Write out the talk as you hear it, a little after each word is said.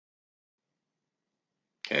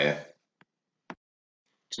Okay.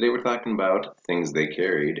 Today we're talking about things they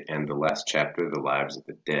carried and the last chapter, The Lives of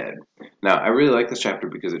the Dead. Now, I really like this chapter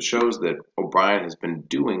because it shows that O'Brien has been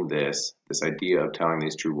doing this idea of telling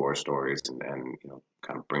these true war stories and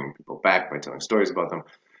kind of bringing people back by telling stories about them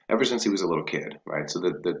ever since he was a little kid, right? So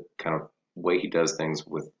the kind of way he does things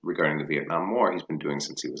with regarding the Vietnam War, he's been doing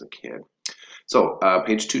since he was a kid. So,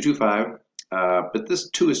 page 225, but this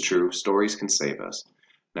too is true, stories can save us.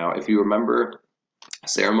 Now, if you remember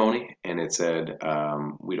ceremony and it said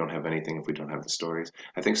we don't have anything if we don't have the stories.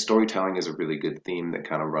 I think storytelling is a really good theme that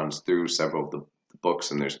kind of runs through several of the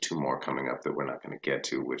books, and there's two more coming up that we're not going to get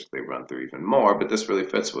to, which they run through even more, but this really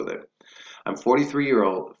fits with it. I'm 43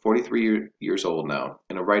 years old now,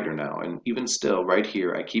 and a writer now, and even still, right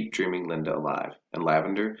here, I keep dreaming Linda alive, and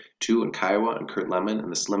Lavender, too, and Kiowa, and Kurt Lemon,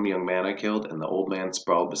 and the slim young man I killed, and the old man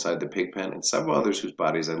sprawled beside the pig pen, and several others whose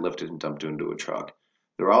bodies I lifted and dumped into a truck.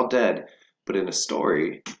 They're all dead, but in a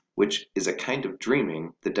story, which is a kind of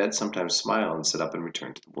dreaming, the dead sometimes smile and sit up and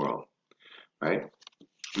return to the world, right?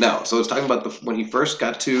 Now, so it's talking about when he first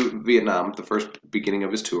got to Vietnam, the first beginning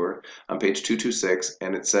of his tour, on page 226,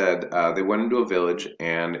 and it said they went into a village,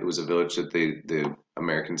 and it was a village that the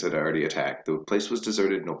Americans had already attacked. The place was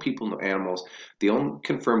deserted, no people, no animals. The only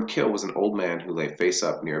confirmed kill was an old man who lay face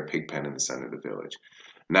up near a pig pen in the center of the village.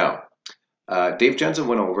 Now, Dave Jensen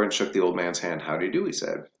went over and shook the old man's hand. "How do you do?" he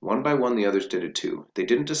said. One by one, the others did it too. They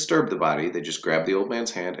didn't disturb the body, they just grabbed the old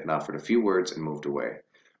man's hand and offered a few words and moved away.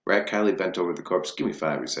 Rat Kiley bent over the corpse. "Give me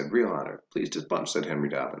 5, he said. "Real honor." "Pleased as punch," said Henry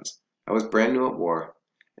Dobbins. "I was brand new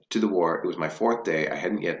to the war. It was my 4th day. I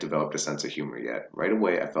hadn't yet developed a sense of humor yet. Right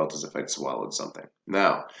away, I felt as if I'd swallowed something."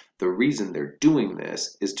 Now, the reason they're doing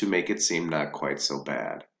this is to make it seem not quite so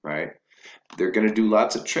bad, right? They're going to do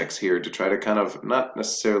lots of tricks here to try to kind of not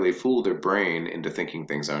necessarily fool their brain into thinking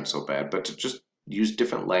things aren't so bad, but to just use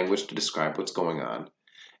different language to describe what's going on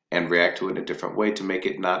and react to it in a different way to make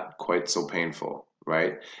it not quite so painful,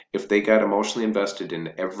 right? If they got emotionally invested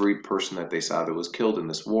in every person that they saw that was killed in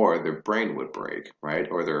this war, their brain would break, right?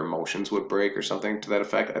 Or their emotions would break or something to that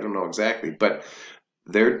effect. I don't know exactly, but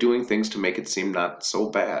they're doing things to make it seem not so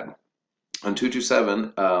bad. On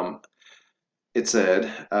 227, it said,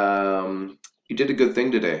 "You did a good thing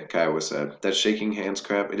today," Kiowa said. "That shaking hands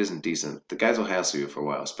crap, it isn't decent. The guys will hassle you for a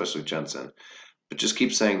while, especially Jensen. But just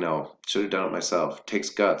keep saying no. Should have done it myself. Takes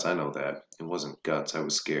guts, I know that." "It wasn't guts, I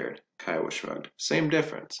was scared." Kiowa shrugged. "Same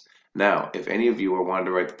difference. Now, if any of you are wanting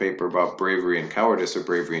to write the paper about bravery and cowardice or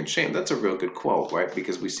bravery and shame, that's a real good quote, right?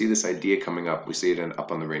 Because we see this idea coming up. We see it up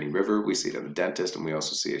on the Rainy River, we see it in the dentist, and we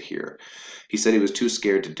also see it here. He said he was too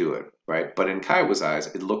scared to do it, right? But in Kiowa's eyes,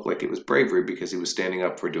 it looked like it was bravery because he was standing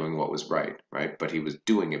up for doing what was right, right? But he was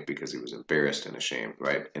doing it because he was embarrassed and ashamed,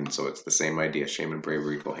 right? And so it's the same idea. Shame and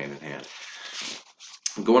bravery go hand in hand.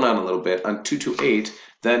 Going on a little bit, on 228,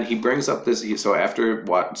 then he brings up this. So after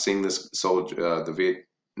seeing this soldier, the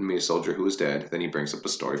Vietnamese soldier who was dead, then he brings up a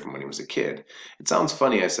story from when he was a kid. "It sounds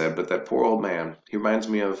funny," I said, "but that poor old man, he reminds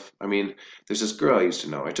me of, there's this girl I used to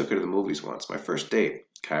know. I took her to the movies once, my first date."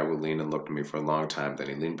 Kiowa leaned and looked at me for a long time, then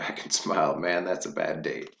he leaned back and smiled. "Man, that's a bad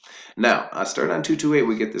date." Now, I start on 228,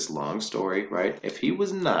 we get this long story, right? If he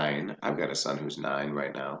was 9, I've got a son who's 9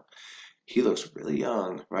 right now. He looks really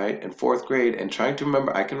young, right? In 4th grade, and trying to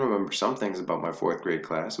remember, I can remember some things about my 4th grade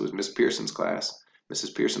class. It was Miss Pearson's class,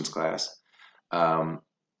 Mrs. Pearson's class.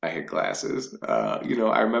 I had glasses.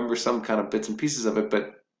 I remember some kind of bits and pieces of it,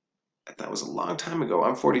 but that was a long time ago.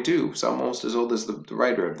 I'm 42, so I'm almost as old as the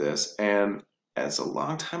writer of this, and that's a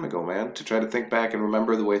long time ago, man, to try to think back and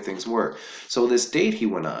remember the way things were. So this date he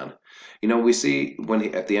went on, we see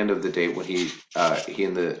at the end of the date when he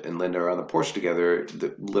and Linda are on the porch together,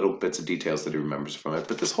 the little bits of details that he remembers from it.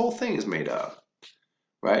 But this whole thing is made up,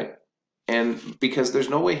 right? And because there's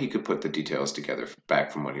no way he could put the details together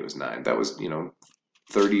back from when he was 9. That was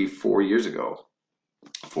 34 years ago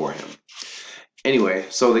for him. Anyway,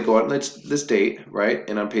 so they go out on this date, right?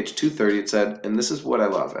 And on page 230 it said, and this is what I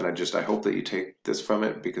love, and I hope that you take this from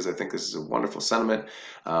it because I think this is a wonderful sentiment.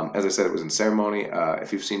 As I said, it was in ceremony.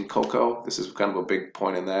 If you've seen Coco, this is kind of a big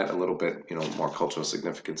point in that, a little bit, more cultural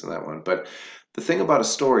significance in that one. But the thing about a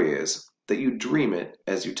story is that you dream it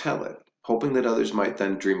as you tell it, hoping that others might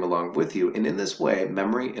then dream along with you, and in this way,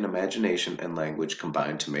 memory and imagination and language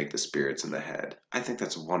combine to make the spirits in the head. I think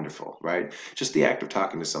that's wonderful, right? Just the act of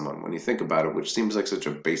talking to someone, when you think about it, which seems like such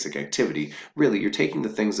a basic activity, really, you're taking the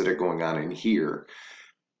things that are going on in here,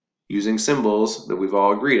 using symbols that we've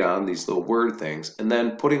all agreed on, these little word things, and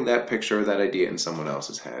then putting that picture or that idea in someone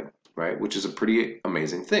else's head, right? Which is a pretty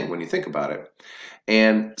amazing thing when you think about it.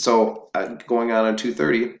 And so going on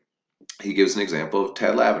 230, he gives an example of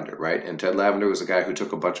Ted Lavender, right? And Ted Lavender was a guy who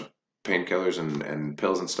took a bunch of painkillers and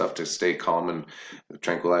pills and stuff to stay calm and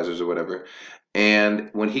tranquilizers or whatever. And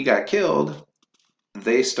when he got killed,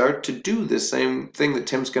 they start to do this same thing that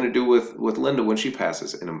Tim's going to do with Linda when she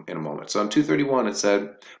passes in a moment. So on 231 it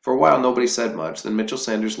said, for a while nobody said much. Then Mitchell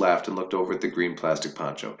Sanders laughed and looked over at the green plastic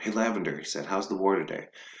poncho. Hey, Lavender, he said, how's the war today?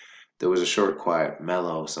 There was a short quiet.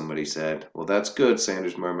 Mellow, somebody said. Well, that's good,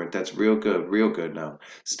 Sanders murmured. That's real good now.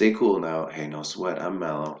 Stay cool now. Hey, no sweat, I'm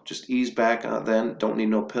mellow. Just ease back then. Don't need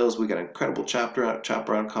no pills. We got an incredible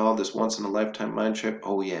chopper on call. This once-in-a-lifetime mind trip.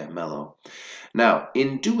 Oh, yeah, mellow. Now,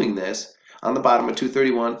 in doing this, on the bottom of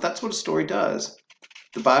 231, that's what a story does.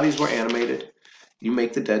 The bodies were animated. You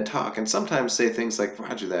make the dead talk, and sometimes say things like,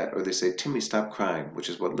 Roger that, or they say, Timmy, stop crying, which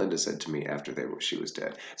is what Linda said to me after she was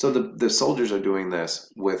dead. So the soldiers are doing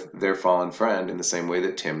this with their fallen friend in the same way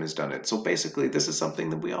that Tim has done it. So basically, this is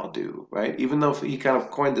something that we all do, right? Even though he kind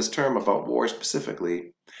of coined this term about war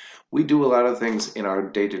specifically, we do a lot of things in our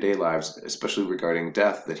day-to-day lives, especially regarding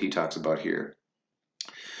death, that he talks about here.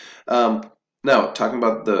 Now, talking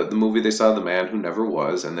about the movie they saw, The Man Who Never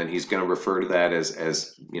Was, and then he's going to refer to that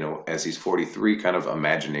as you know, as he's 43, kind of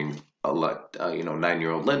imagining a lot,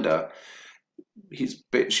 9-year-old Linda. She's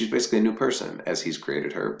basically a new person as he's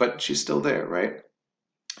created her, but she's still there, right?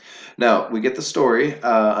 Now, we get the story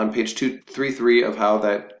on page 233 of how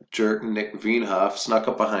that jerk Nick Veenhoff snuck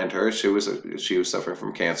up behind her. She was suffering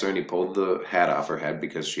from cancer, and he pulled the hat off her head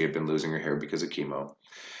because she had been losing her hair because of chemo.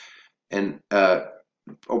 And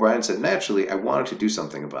O'Brien said, naturally, I wanted to do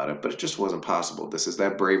something about it, but it just wasn't possible. This is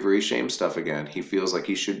that bravery shame stuff again. He feels like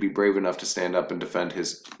he should be brave enough to stand up and defend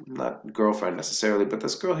his, not girlfriend necessarily, but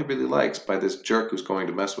this girl he really likes by this jerk who's going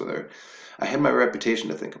to mess with her. I had my reputation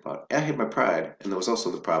to think about. I had my pride, and there was also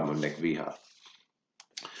the problem of Nick Veenhoff.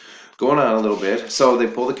 Going on a little bit, so they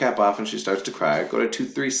pull the cap off and she starts to cry. Go to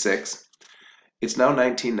 236. It's now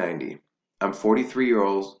 1990. I'm 43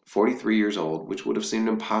 years old, which would have seemed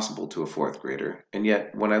impossible to a fourth grader. And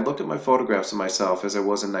yet, when I look at my photographs of myself as I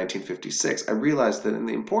was in 1956, I realize that in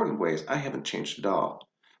the important ways, I haven't changed at all.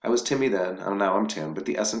 I was Timmy then, and now I'm Tim, but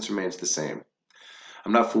the essence remains the same.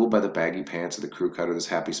 I'm not fooled by the baggy pants or the crew cut or this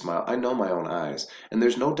happy smile. I know my own eyes. And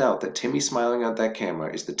there's no doubt that Timmy smiling at that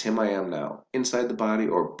camera is the Tim I am now. Inside the body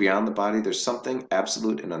or beyond the body, there's something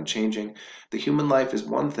absolute and unchanging. The human life is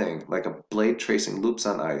one thing, like a blade tracing loops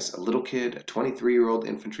on ice. A little kid, a 23-year-old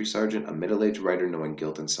infantry sergeant, a middle-aged writer knowing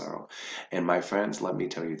guilt and sorrow. And my friends, let me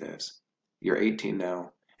tell you this. You're 18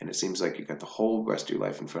 now, and it seems like you've got the whole rest of your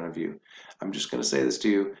life in front of you. I'm just going to say this to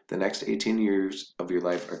you. The next 18 years of your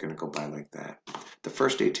life are going to go by like that. The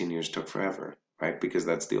first 18 years took forever, right? Because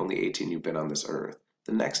that's the only 18 you've been on this earth.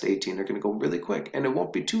 The next 18 are going to go really quick, and it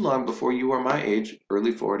won't be too long before you are my age,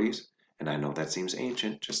 early 40s. And I know that seems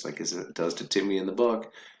ancient, just like as it does to Timmy in the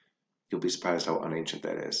book. You'll be surprised how unancient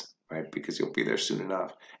that is, right? Because you'll be there soon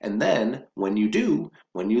enough. And then, when you do,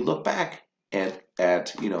 when you look back at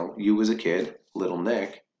you as a kid, little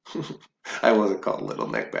Nick, I wasn't called Little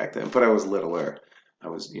Nick back then, but I was littler. I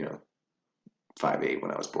was, 5'8"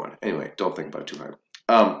 when I was born. Anyway, don't think about it too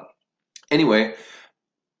hard. Anyway,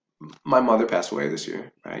 my mother passed away this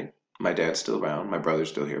year, right? My dad's still around. My brother's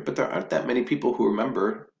still here. But there aren't that many people who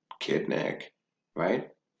remember Kid Nick, right?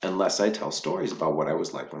 Unless I tell stories about what I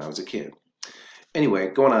was like when I was a kid. Anyway,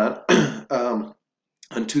 going on.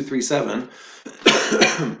 On 237,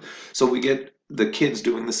 so we get the kids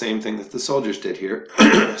doing the same thing that the soldiers did here.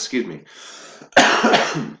 Excuse me.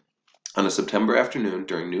 On a September afternoon,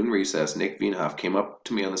 during noon recess, Nick Veenhoff came up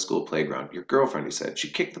to me on the school playground. Your girlfriend, he said. She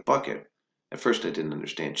kicked the bucket. At first I didn't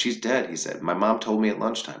understand. She's dead, he said. My mom told me at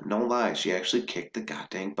lunchtime. No lie, she actually kicked the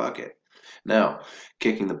goddamn bucket. Now,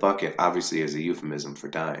 kicking the bucket obviously is a euphemism for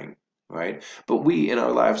dying, right? But we, in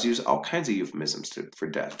our lives, use all kinds of euphemisms for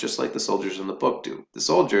death, just like the soldiers in the book do. The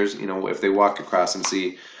soldiers, if they walk across and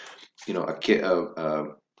see, a kid,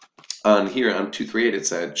 on here on 238 it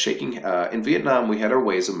said, shaking, in Vietnam we had our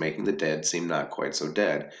ways of making the dead seem not quite so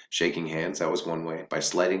dead. Shaking hands, that was one way. By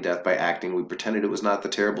slighting death by acting, we pretended it was not the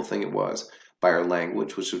terrible thing it was. By our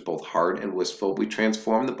language, which was both hard and wistful, we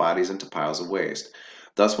transformed the bodies into piles of waste.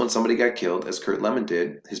 Thus, when somebody got killed, as Kurt Lemon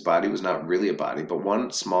did, his body was not really a body, but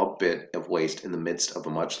one small bit of waste in the midst of a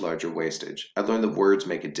much larger wastage. I learned that words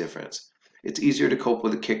make a difference. It's easier to cope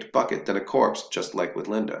with a kicked bucket than a corpse, just like with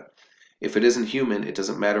Linda. If it isn't human, it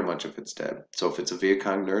doesn't matter much if it's dead. So if it's a Viet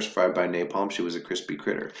Cong nurse fried by napalm, she was a crispy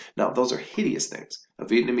critter. Now, those are hideous things. A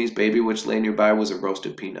Vietnamese baby which lay nearby was a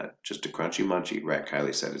roasted peanut, just a crunchy munchy, Rat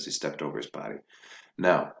Kiley said as he stepped over his body.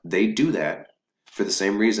 Now, they do that for the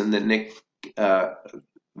same reason that Nick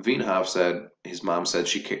Veenhoff said his mom said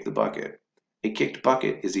she kicked the bucket. A kicked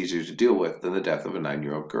bucket is easier to deal with than the death of a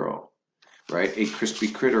 9-year-old girl, right? A crispy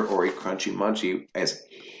critter or a crunchy munchy, as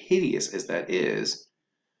hideous as that is,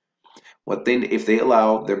 if they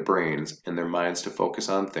allow their brains and their minds to focus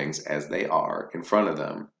on things as they are in front of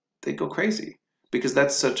them, they go crazy. Because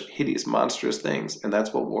that's such hideous, monstrous things, and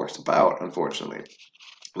that's what war's about, unfortunately.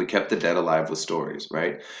 We kept the dead alive with stories,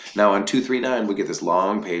 right? Now on 239, we get this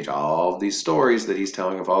long page, all of these stories that he's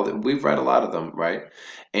telling of all that. We've read a lot of them, right?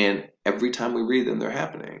 And every time we read them, they're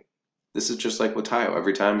happening. This is just like with Tayo.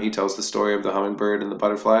 Every time he tells the story of the hummingbird and the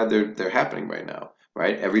butterfly, they're happening right now,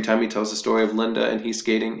 right? Every time he tells the story of Linda and he's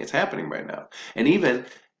skating, it's happening right now. And even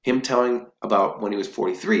him telling about when he was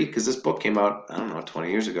 43, because this book came out, I don't know, 20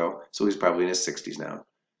 years ago, so he's probably in his 60s now.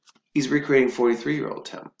 He's recreating 43-year-old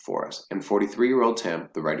Tim for us. And 43-year-old Tim,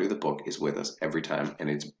 the writer of the book, is with us every time, and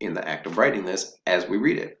it's in the act of writing this as we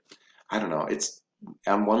read it. I don't know. It's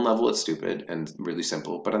on one level it's stupid and really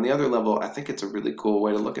simple, but on the other level, I think it's a really cool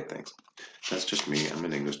way to look at things. That's just me. I'm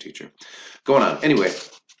an English teacher. Going on. Anyway,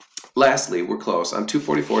 lastly, we're close. On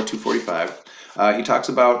 244, 245, he talks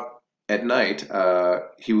about at night,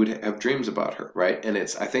 he would have dreams about her, right? And I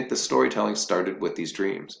think the storytelling started with these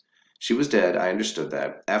dreams. She was dead, I understood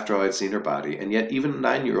that, after all I'd seen her body, and yet even a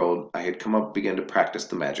 9-year-old, I had come up and began to practice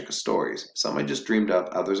the magic of stories. Some I just dreamed up,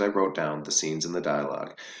 others I wrote down, the scenes and the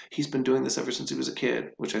dialogue. He's been doing this ever since he was a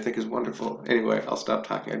kid, which I think is wonderful. Anyway, I'll stop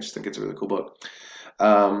talking. I just think it's a really cool book.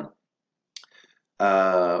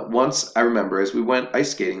 Once, I remember, as we went ice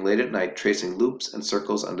skating late at night, tracing loops and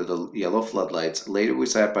circles under the yellow floodlights. Later, we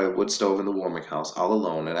sat by a wood stove in the warming house, all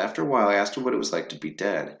alone, and after a while I asked her what it was like to be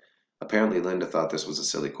dead. Apparently, Linda thought this was a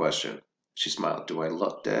silly question. She smiled. Do I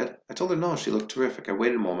look dead? I told her no, she looked terrific. I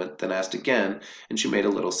waited a moment, then asked again, and she made a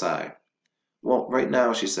little sigh. Well, right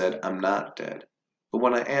now, she said, I'm not dead. But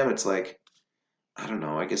when I am, it's like, I don't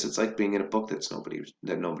know, I guess it's like being in a book that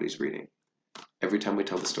nobody's reading. Every time we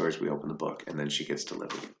tell the stories, we open the book, and then she gets to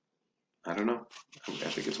live it. I don't know. I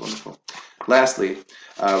think it's wonderful. Lastly,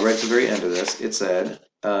 right at the very end of this, it said,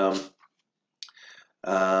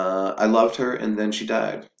 I loved her, and then she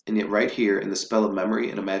died. And yet right here, in the spell of memory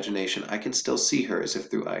and imagination, I can still see her as if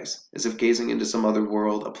through ice, as if gazing into some other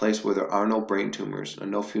world, a place where there are no brain tumors and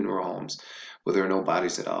no funeral homes, where there are no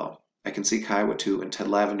bodies at all. I can see Kiowa too, and Ted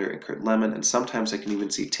Lavender and Kurt Lemon, and sometimes I can even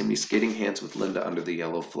see Timmy skating hands with Linda under the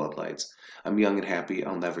yellow floodlights. I'm young and happy,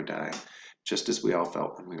 I'll never die, just as we all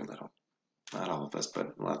felt when we were little. Not all of us,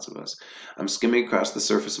 but lots of us. I'm skimming across the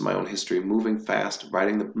surface of my own history, moving fast,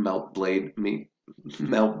 riding the melt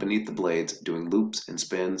beneath the blades, doing loops and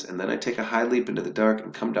spins, and then I take a high leap into the dark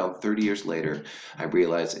and come down 30 years later. I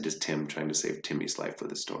realize it is Tim trying to save Timmy's life with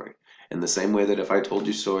his story. In the same way that if I told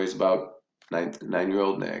you stories about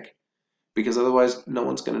 9-year-old Nick, because otherwise no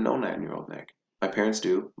one's going to know 9-year-old Nick. My parents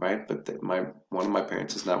do, right? But one of my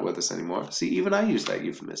parents is not with us anymore. See, even I use that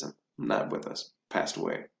euphemism. Not with us. Passed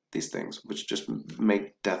away. These things, which just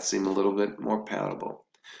make death seem a little bit more palatable.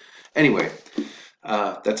 Anyway,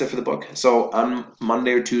 that's it for the book. So on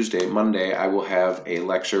Monday or Tuesday, I will have a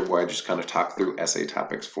lecture where I just kind of talk through essay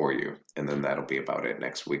topics for you, and then that'll be about it.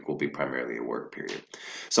 Next week will be primarily a work period.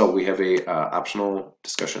 So we have a optional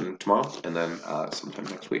discussion tomorrow, and then sometime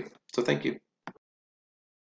next week. So thank you.